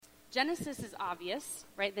Genesis is obvious,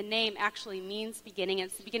 right? The name actually means beginning.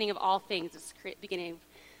 It's the beginning of all things. It's the beginning of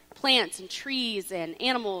plants and trees and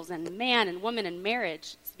animals and man and woman and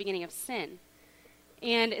marriage. It's the beginning of sin.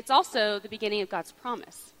 And it's also the beginning of God's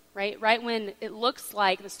promise, right? Right when it looks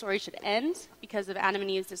like the story should end because of Adam and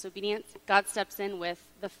Eve's disobedience, God steps in with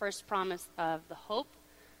the first promise of the hope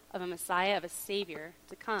of a Messiah, of a Savior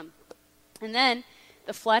to come. And then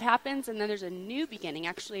the flood happens, and then there's a new beginning,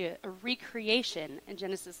 actually a recreation in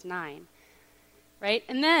Genesis 9, right?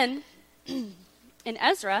 And then in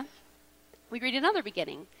Ezra, we read another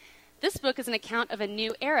beginning. This book is an account of a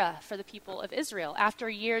new era for the people of Israel. After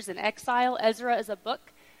years in exile, Ezra is a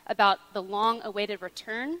book about the long-awaited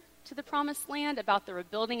return to the promised land, about the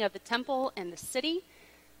rebuilding of the temple and the city,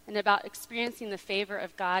 and about experiencing the favor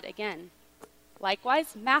of God again.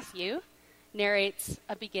 Likewise, Matthew narrates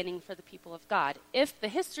a beginning for the people of God. If the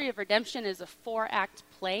history of redemption is a 4-act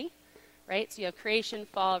play, right, so you have creation,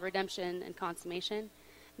 fall, redemption, and consummation,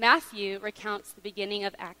 Matthew recounts the beginning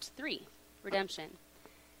of Act 3, redemption.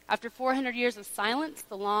 After 400 years of silence,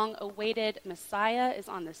 the long-awaited Messiah is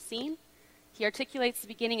on the scene. He articulates the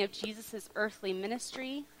beginning of Jesus' earthly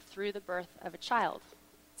ministry through the birth of a child.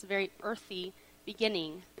 It's a very earthy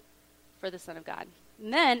beginning for the Son of God.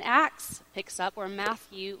 And then Acts picks up where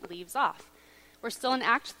Matthew leaves off. We're still in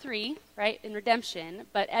Act 3, right, in redemption,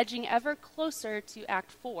 but edging ever closer to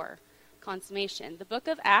Act 4, consummation. The book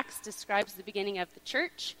of Acts describes the beginning of the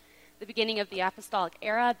church, the beginning of the apostolic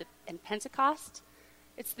era, and Pentecost.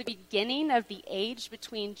 It's the beginning of the age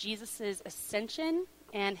between Jesus' ascension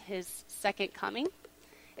and his second coming.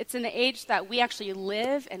 It's in the age that we actually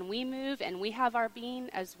live and we move and we have our being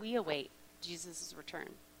as we await Jesus' return.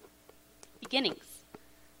 Beginnings,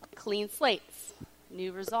 clean slates,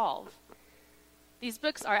 new resolve. These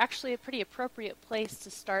books are actually a pretty appropriate place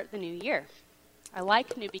to start the new year. I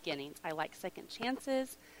like new beginnings. I like second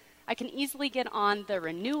chances. I can easily get on the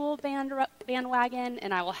renewal bandwagon,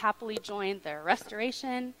 and I will happily join the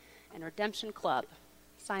restoration and redemption club.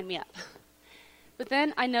 Sign me up. But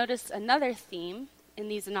then I noticed another theme in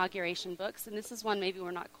these inauguration books, and this is one maybe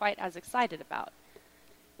we're not quite as excited about.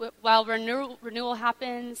 While renewal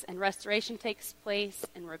happens and restoration takes place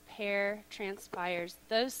and repair transpires,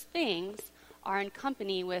 those things are in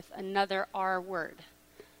company with another R word,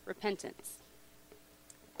 repentance.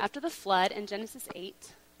 After the flood in Genesis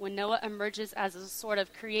 8, when Noah emerges as a sort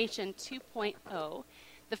of creation 2.0,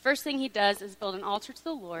 the first thing he does is build an altar to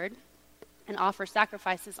the Lord and offer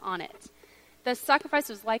sacrifices on it. The sacrifice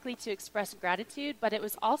was likely to express gratitude, but it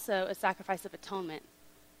was also a sacrifice of atonement.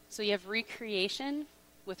 So you have recreation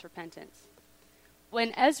with repentance.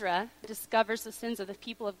 When Ezra discovers the sins of the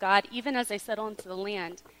people of God, even as they settle into the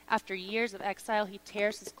land, after years of exile, he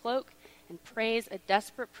tears his cloak and prays a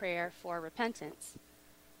desperate prayer for repentance.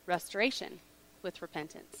 Restoration with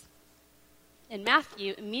repentance. In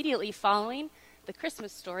Matthew, immediately following the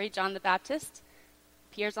Christmas story, John the Baptist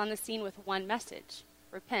appears on the scene with one message: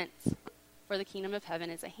 repent, for the kingdom of heaven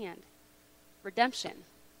is at hand. Redemption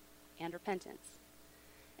and repentance.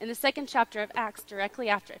 In the second chapter of Acts, directly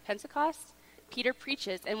after Pentecost, Peter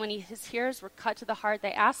preaches, and when his hearers were cut to the heart,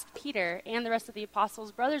 they asked Peter and the rest of the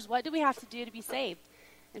apostles, "Brothers, what do we have to do to be saved?"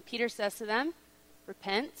 And Peter says to them,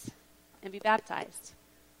 "Repent and be baptized."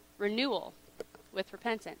 Renewal with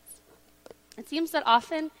repentance. It seems that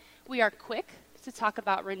often we are quick to talk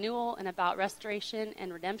about renewal and about restoration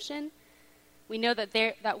and redemption. We know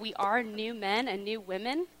that we are new men and new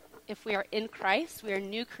women. If we are in Christ, we are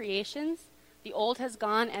new creations. The old has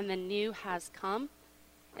gone and the new has come.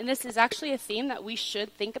 And this is actually a theme that we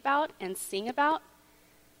should think about and sing about.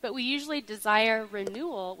 But we usually desire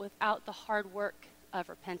renewal without the hard work of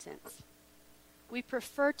repentance. We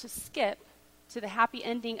prefer to skip to the happy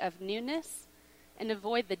ending of newness and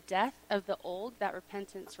avoid the death of the old that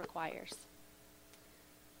repentance requires.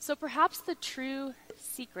 So perhaps the true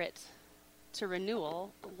secret to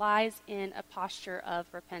renewal lies in a posture of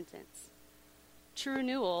repentance. True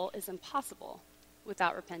renewal is impossible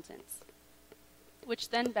without repentance, which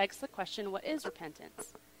then begs the question, what is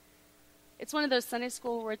repentance? It's one of those Sunday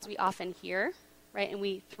school words we often hear, right, and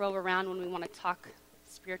we throw around when we want to talk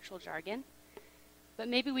spiritual jargon. But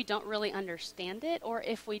maybe we don't really understand it, or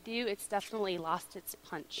if we do, it's definitely lost its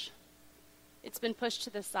punch. It's been pushed to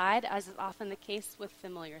the side, as is often the case with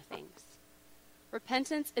familiar things.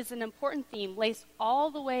 Repentance is an important theme laced all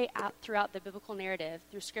the way out throughout the biblical narrative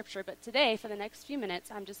through Scripture, but today, for the next few minutes,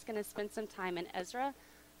 I'm just going to spend some time in Ezra,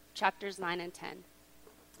 chapters 9 and 10,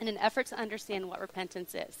 in an effort to understand what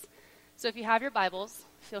repentance is. So if you have your Bibles,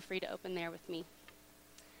 feel free to open there with me.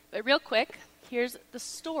 But real quick, here's the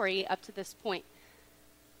story up to this point.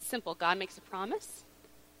 Simple. God makes a promise.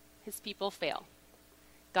 His people fail.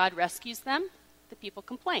 God rescues them, the people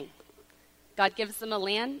complain. God gives them a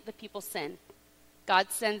land, the people sin.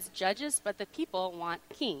 God sends judges, but the people want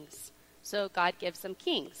kings. So God gives them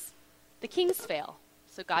kings. The kings fail,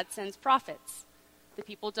 so God sends prophets. The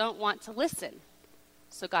people don't want to listen,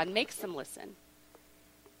 so God makes them listen.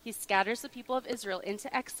 He scatters the people of Israel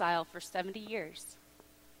into exile for 70 years.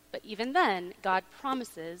 But even then, God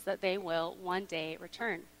promises that they will one day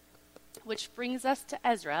return. Which brings us to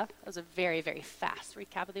Ezra. That was a very, very fast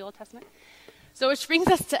recap of the Old Testament. So which brings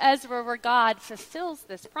us to Ezra, where God fulfills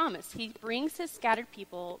this promise. He brings his scattered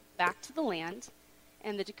people back to the land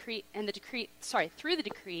through the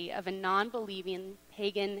decree of a non-believing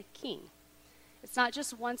pagan king. It's not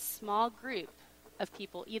just one small group of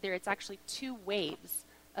people either. It's actually two waves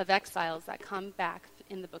of exiles that come back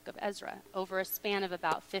in the book of Ezra over a span of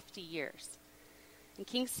about 50 years. And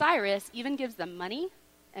King Cyrus even gives them money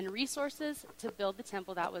and resources to build the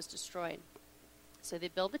temple that was destroyed. So they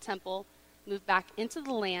build the temple, move back into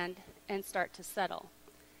the land, and start to settle.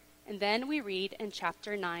 And then we read in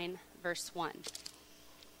chapter 9, verse 1.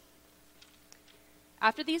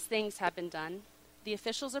 After these things had been done, the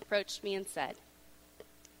officials approached me and said,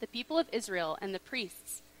 "The people of Israel and the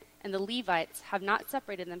priests and the Levites have not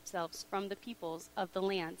separated themselves from the peoples of the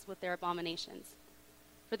lands with their abominations.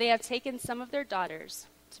 For they have taken some of their daughters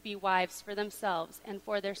to be wives for themselves and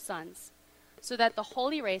for their sons, so that the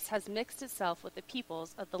holy race has mixed itself with the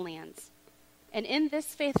peoples of the lands. And in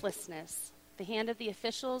this faithlessness, the hand of the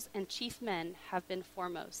officials and chief men have been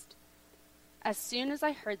foremost. As soon as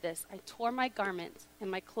I heard this, I tore my garment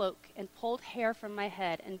and my cloak and pulled hair from my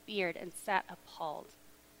head and beard and sat appalled.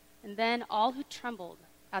 And then all who trembled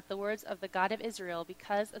at the words of the God of Israel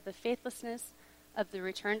because of the faithlessness of the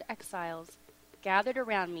returned exiles gathered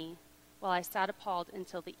around me while I sat appalled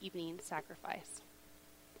until the evening sacrifice."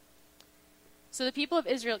 So the people of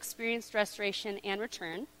Israel experienced restoration and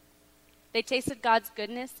return. They tasted God's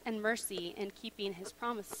goodness and mercy in keeping his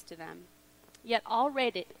promises to them. Yet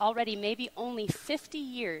already maybe only 50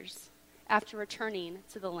 years after returning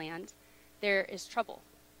to the land, there is trouble.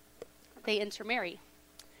 They intermarry.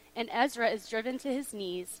 And Ezra is driven to his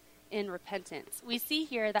knees in repentance. We see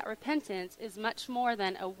here that repentance is much more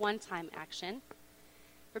than a one-time action.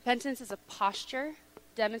 Repentance is a posture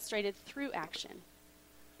demonstrated through action.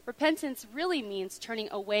 Repentance really means turning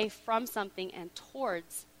away from something and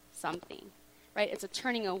towards something, right? It's a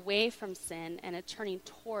turning away from sin and a turning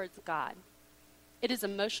towards God. It is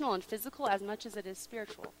emotional and physical as much as it is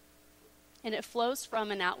spiritual. And it flows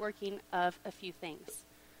from an outworking of a few things: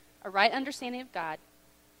 a right understanding of God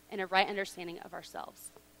and a right understanding of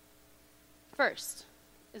ourselves. First,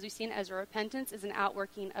 as we see in Ezra, repentance is an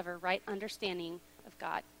outworking of a right understanding of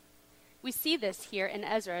God. We see this here in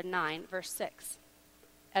Ezra 9, verse 6.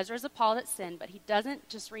 Ezra is appalled at sin, but he doesn't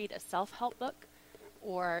just read a self-help book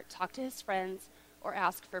or talk to his friends or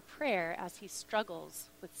ask for prayer as he struggles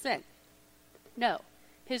with sin. No,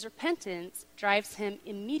 his repentance drives him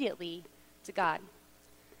immediately to God.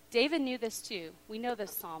 David knew this too. We know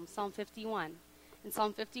this psalm, Psalm 51. In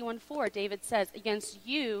Psalm 51:4, David says, "Against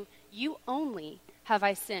you, you only have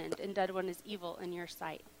I sinned and done what is evil in your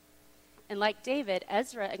sight." And like David,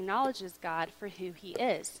 Ezra acknowledges God for who he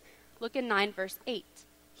is. Look in 9 verse 8.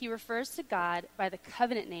 He refers to God by the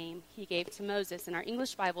covenant name he gave to Moses. In our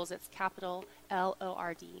English Bibles, it's capital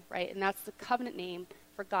L-O-R-D, right? And that's the covenant name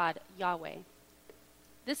for God, Yahweh.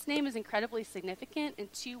 This name is incredibly significant in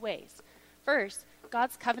two ways. First,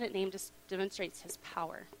 God's covenant name just demonstrates his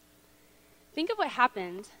power. Think of what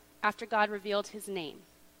happened after God revealed his name,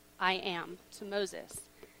 I am, to Moses,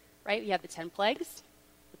 right? We had the 10 plagues,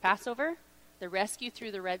 the Passover, the rescue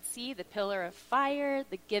through the Red Sea, the pillar of fire,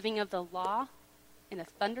 the giving of the law in a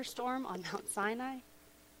thunderstorm on Mount Sinai.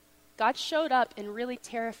 God showed up in really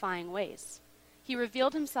terrifying ways. He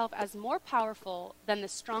revealed himself as more powerful than the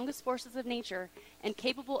strongest forces of nature and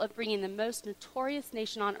capable of bringing the most notorious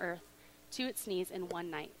nation on earth to its knees in one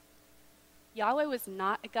night. Yahweh was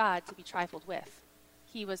not a God to be trifled with.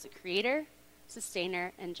 He was a creator,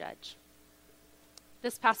 sustainer, and judge.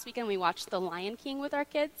 This past weekend, we watched The Lion King with our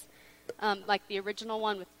kids, like the original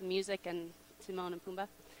one with the music and Timon and Pumbaa.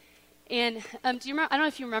 And do you remember? I don't know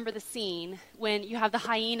if you remember the scene when you have the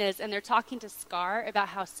hyenas and they're talking to Scar about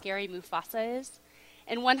how scary Mufasa is.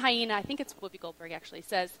 And one hyena, I think it's Whoopi Goldberg actually,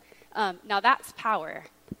 says, "Now that's power.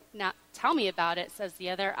 Now tell me about it," says the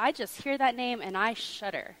other. "I just hear that name and I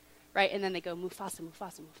shudder." Right? And then they go, "Mufasa,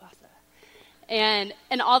 Mufasa, Mufasa." And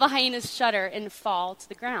all the hyenas shudder and fall to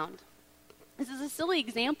the ground. This is a silly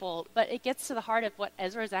example, but it gets to the heart of what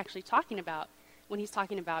Ezra is actually talking about when he's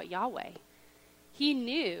talking about Yahweh. He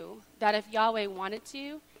knew that if Yahweh wanted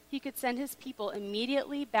to, he could send his people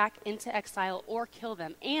immediately back into exile or kill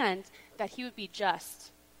them, and that he would be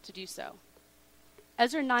just to do so.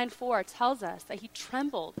 Ezra 9:4 tells us that he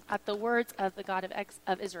trembled at the words of the God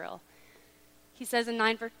of Israel. He says in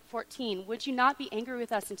 9:14, "Would you not be angry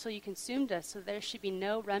with us until you consumed us, so there should be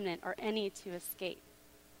no remnant or any to escape?"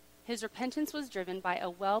 His repentance was driven by a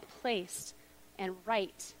well-placed and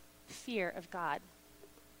right fear of God.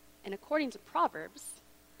 And according to Proverbs,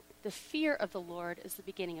 the fear of the Lord is the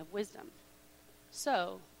beginning of wisdom.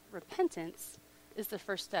 So, repentance is the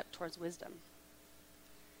first step towards wisdom.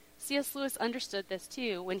 C.S. Lewis understood this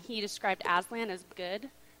too when he described Aslan as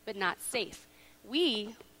good but not safe.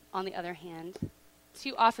 We, on the other hand,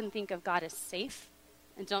 too often think of God as safe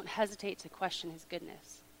and don't hesitate to question his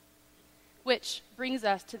goodness. Which brings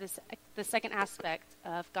us to the second aspect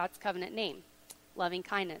of God's covenant name, loving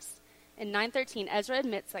kindness. In 9:13, Ezra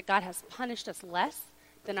admits that God has punished us less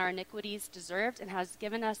than our iniquities deserved and has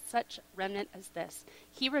given us such remnant as this.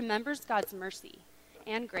 He remembers God's mercy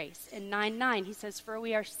and grace. In 9:9, he says, "For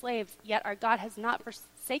we are slaves, yet our God has not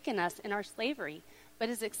forsaken us in our slavery, but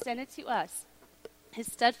has extended to us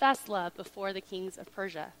his steadfast love before the kings of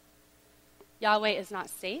Persia." Yahweh is not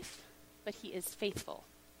safe, but he is faithful.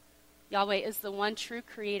 Yahweh is the one true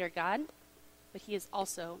creator God, but he is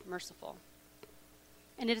also merciful.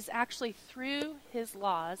 And it is actually through his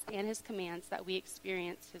laws and his commands that we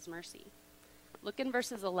experience his mercy. Look in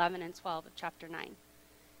verses 11 and 12 of chapter 9.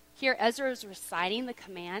 Here, Ezra is reciting the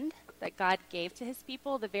command that God gave to his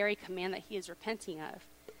people, the very command that he is repenting of.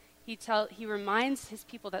 He reminds his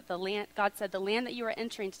people that God said, "The land that you are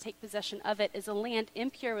entering to take possession of it is a land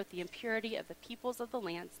impure with the impurity of the peoples of the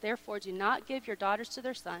lands. Therefore, do not give your daughters to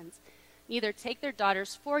their sons, neither take their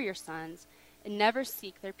daughters for your sons, and never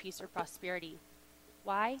seek their peace or prosperity."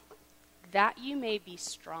 Why? "That you may be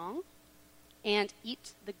strong and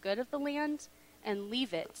eat the good of the land and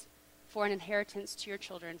leave it for an inheritance to your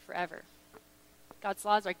children forever." God's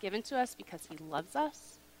laws are given to us because he loves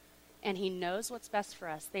us and he knows what's best for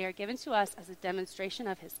us. They are given to us as a demonstration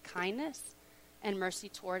of his kindness and mercy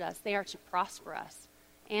toward us. They are to prosper us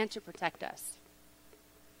and to protect us.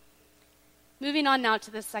 Moving on now to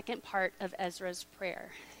the second part of Ezra's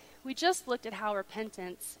prayer. We just looked at how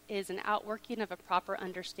repentance is an outworking of a proper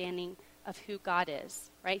understanding of who God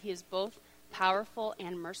is, right? He is both powerful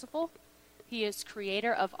and merciful. He is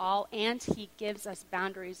creator of all, and he gives us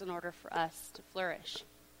boundaries in order for us to flourish.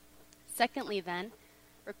 Secondly, then,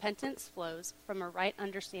 repentance flows from a right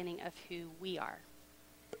understanding of who we are.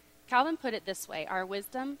 Calvin put it this way: our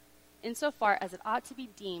wisdom, insofar as it ought to be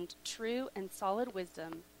deemed true and solid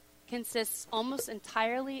wisdom, consists almost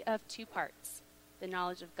entirely of two parts: the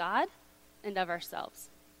knowledge of God and of ourselves.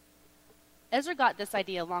 Ezra got this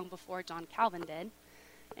idea long before John Calvin did.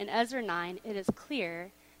 In Ezra 9, it is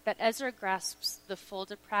clear that Ezra grasps the full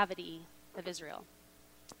depravity of Israel.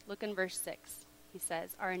 Look in verse 6. He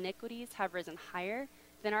says, "Our iniquities have risen higher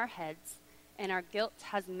than our heads, and our guilt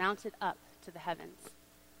has mounted up to the heavens."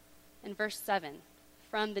 In verse 7,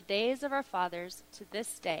 "From the days of our fathers to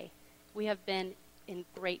this day, we have been in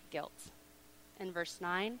great guilt." In verse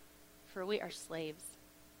 9, "For we are slaves."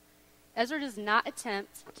 Ezra does not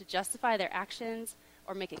attempt to justify their actions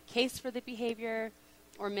or make a case for the behavior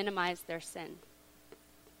or minimize their sin.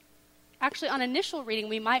 Actually, on initial reading,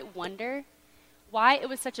 we might wonder why it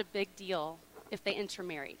was such a big deal if they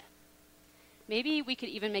intermarried. Maybe we could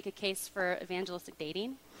even make a case for evangelistic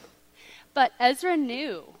dating. But Ezra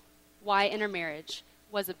knew why intermarriage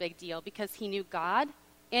was a big deal, because he knew God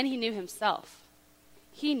and he knew himself.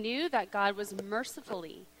 He knew that God was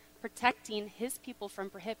mercifully protecting his people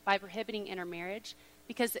by prohibiting intermarriage,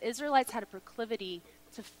 because the Israelites had a proclivity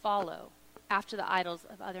to follow after the idols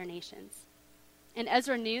of other nations. And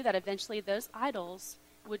Ezra knew that eventually those idols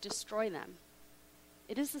would destroy them.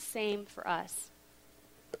 It is the same for us.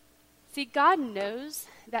 See, God knows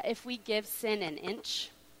that if we give sin an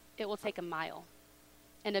inch, it will take a mile,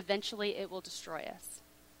 and eventually it will destroy us.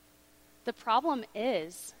 The problem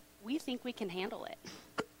is, we think we can handle it.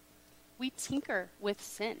 We tinker with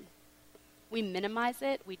sin. We minimize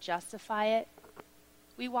it, we justify it.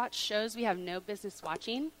 We watch shows we have no business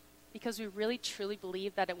watching because we really truly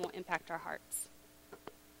believe that it won't impact our hearts.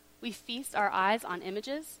 We feast our eyes on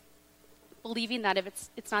images, believing that if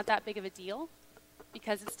it's not that big of a deal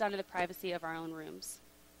because it's done in the privacy of our own rooms.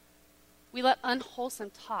 We let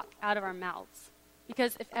unwholesome talk out of our mouths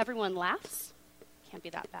because if everyone laughs, it can't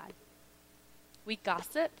be that bad. We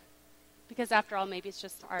gossip because after all, maybe it's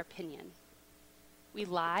just our opinion. We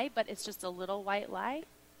lie, but it's just a little white lie,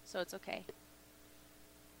 so it's okay.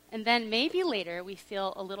 And then maybe later we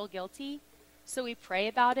feel a little guilty, so we pray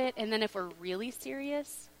about it, and then if we're really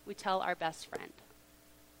serious, we tell our best friend.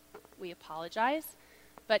 we apologize,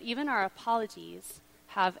 but even our apologies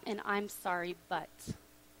have an "I'm sorry, but"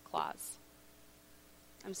 clause.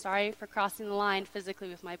 I'm sorry for crossing the line physically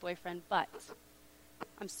with my boyfriend, but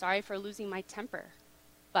I'm sorry for losing my temper,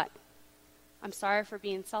 but I'm sorry for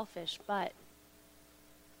being selfish, but,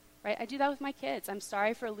 right? I do that with my kids. I'm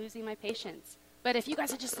sorry for losing my patience, but if you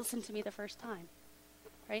guys had just listened to me the first time,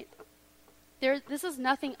 right? This is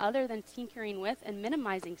nothing other than tinkering with and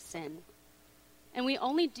minimizing sin. And we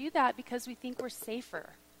only do that because we think we're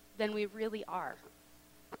safer than we really are.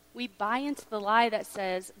 We buy into the lie that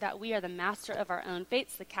says that we are the master of our own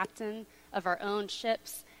fates, the captain of our own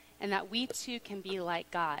ships, and that we too can be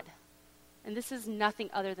like God. And this is nothing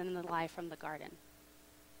other than the lie from the garden.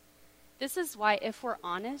 This is why, if we're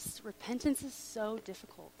honest, repentance is so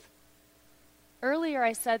difficult. Earlier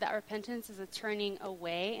I said that repentance is a turning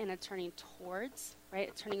away and a turning towards, right?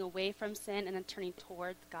 A turning away from sin and a turning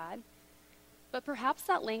towards God. But perhaps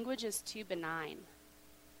that language is too benign.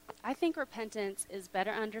 I think repentance is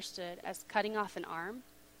better understood as cutting off an arm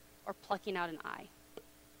or plucking out an eye.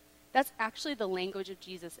 That's actually the language of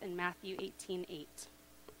Jesus in Matthew 18:8.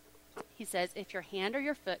 He says, if your hand or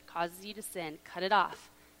your foot causes you to sin, cut it off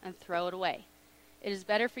and throw it away. It is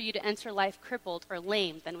better for you to enter life crippled or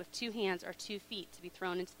lame than with 2 hands or 2 feet to be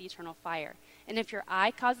thrown into the eternal fire. And if your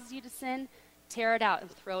eye causes you to sin, tear it out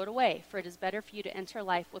and throw it away, for it is better for you to enter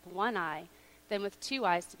life with 1 eye than with 2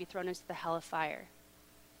 eyes to be thrown into the hell of fire.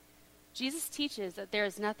 Jesus teaches that there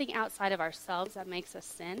is nothing outside of ourselves that makes us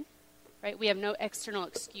sin, right? We have no external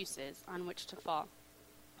excuses on which to fall.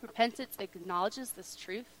 Repentance acknowledges this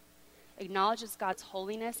truth, acknowledges God's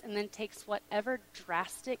holiness, and then takes whatever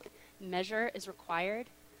drastic measure is required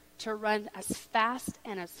to run as fast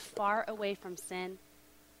and as far away from sin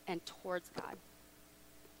and towards God.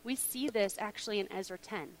 We see this actually in Ezra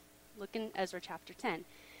 10. Look in Ezra chapter 10.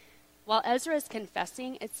 While Ezra is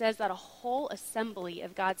confessing, it says that a whole assembly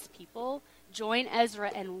of God's people join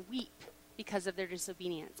Ezra and weep because of their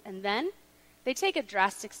disobedience. And then they take a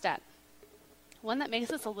drastic step, one that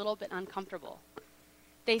makes us a little bit uncomfortable.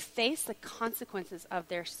 They face the consequences of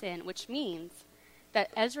their sin, which means that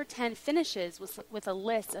Ezra 10 finishes with a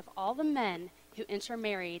list of all the men who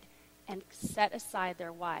intermarried and set aside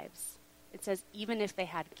their wives. It says even if they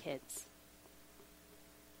had kids.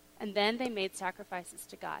 And then they made sacrifices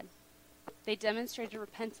to God. They demonstrated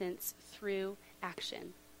repentance through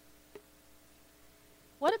action.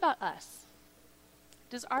 What about us?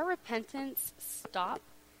 Does our repentance stop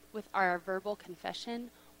with our verbal confession,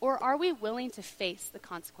 or are we willing to face the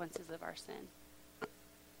consequences of our sin?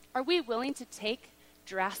 Are we willing to take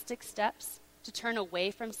drastic steps to turn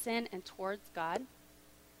away from sin and towards God?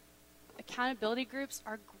 Accountability groups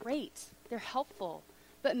are great. They're helpful.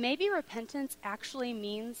 But maybe repentance actually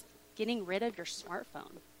means getting rid of your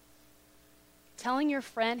smartphone. Telling your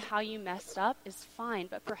friend how you messed up is fine,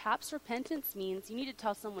 but perhaps repentance means you need to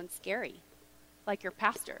tell someone scary, like your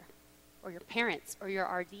pastor, or your parents, or your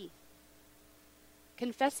RD.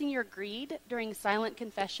 Confessing your greed during silent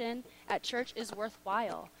confession at church is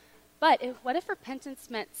worthwhile. But what if repentance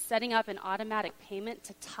meant setting up an automatic payment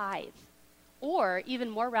to tithe? Or, even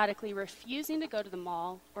more radically, refusing to go to the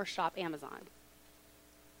mall or shop Amazon?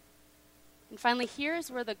 And finally, here's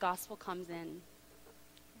where the gospel comes in.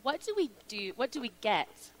 What do we do? What do we get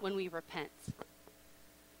when we repent?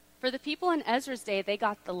 For the people in Ezra's day, they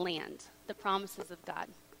got the land, the promises of God.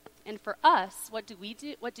 And for us, what do we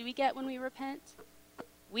do? What do we get when we repent?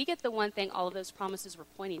 We get the one thing all of those promises were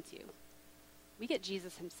pointing to. We get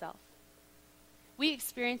Jesus himself. We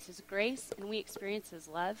experience his grace and we experience his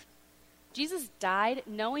love. Jesus died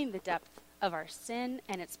knowing the depth of our sin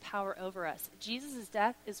and its power over us. Jesus'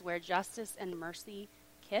 death is where justice and mercy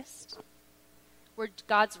kissed, where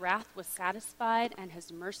God's wrath was satisfied and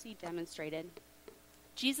his mercy demonstrated.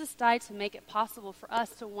 Jesus died to make it possible for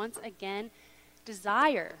us to once again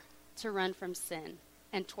desire to run from sin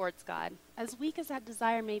and towards God, as weak as that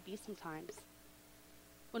desire may be sometimes.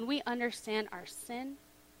 When we understand our sin,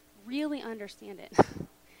 really understand it,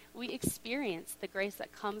 we experience the grace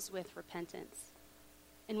that comes with repentance.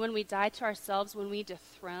 And when we die to ourselves, when we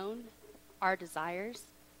dethrone our desires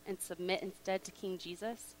and submit instead to King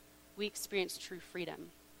Jesus, we experience true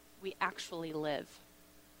freedom. We actually live.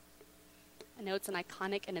 I know it's an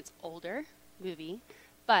iconic and it's older movie,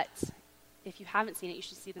 but if you haven't seen it, you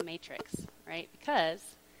should see The Matrix, right? Because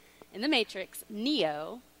in The Matrix,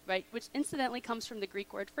 Neo, right, which incidentally comes from the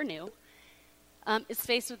Greek word for new, is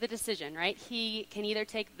faced with a decision, right? He can either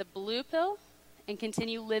take the blue pill and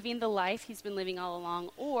continue living the life he's been living all along,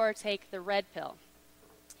 or take the red pill.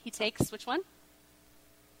 He takes which one?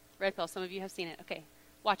 Red pill. Some of you have seen it. Okay.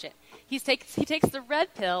 Watch it. He takes the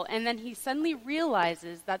red pill, and then he suddenly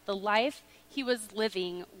realizes that the life he was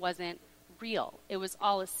living wasn't real. It was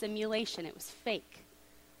all a simulation. It was fake.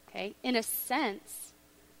 Okay? In a sense,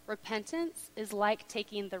 repentance is like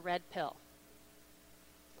taking the red pill.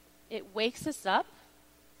 It wakes us up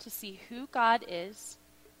to see who God is,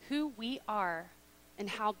 who we are, and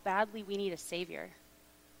how badly we need a Savior.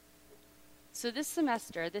 So this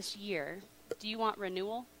semester, this year, do you want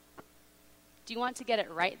renewal? Do you want to get it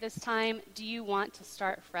right this time? Do you want to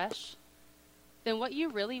start fresh? Then what you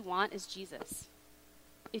really want is Jesus.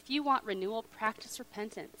 If you want renewal, practice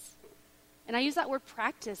repentance. And I use that word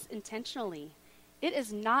practice intentionally. It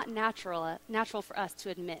is not natural for us to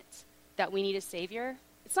admit that we need a Savior.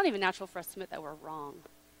 It's not even natural for us to admit that we're wrong.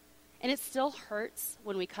 And it still hurts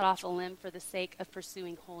when we cut off a limb for the sake of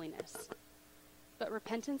pursuing holiness. But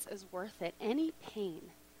repentance is worth it. Any pain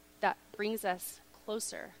that brings us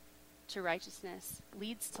closer to righteousness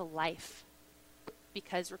leads to life,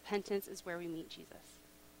 because repentance is where we meet Jesus.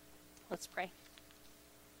 Let's pray.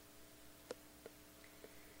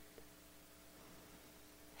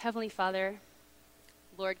 Heavenly Father,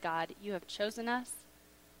 Lord God, you have chosen us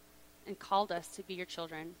and called us to be your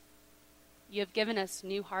children. You have given us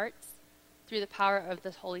new hearts through the power of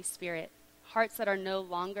the Holy Spirit, hearts that are no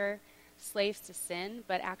longer slaves to sin,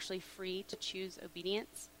 but actually free to choose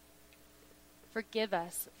obedience. Forgive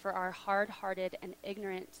us for our hard-hearted and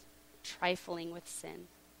ignorant trifling with sin.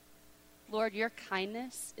 Lord, your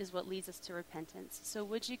kindness is what leads us to repentance. So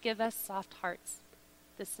would you give us soft hearts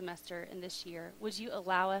this semester and this year? Would you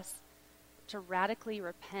allow us to radically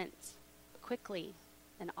repent quickly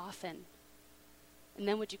and often? And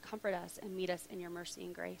then would you comfort us and meet us in your mercy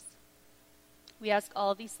and grace? We ask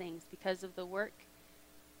all of these things because of the work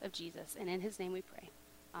of Jesus, and in his name we pray.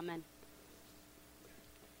 Amen.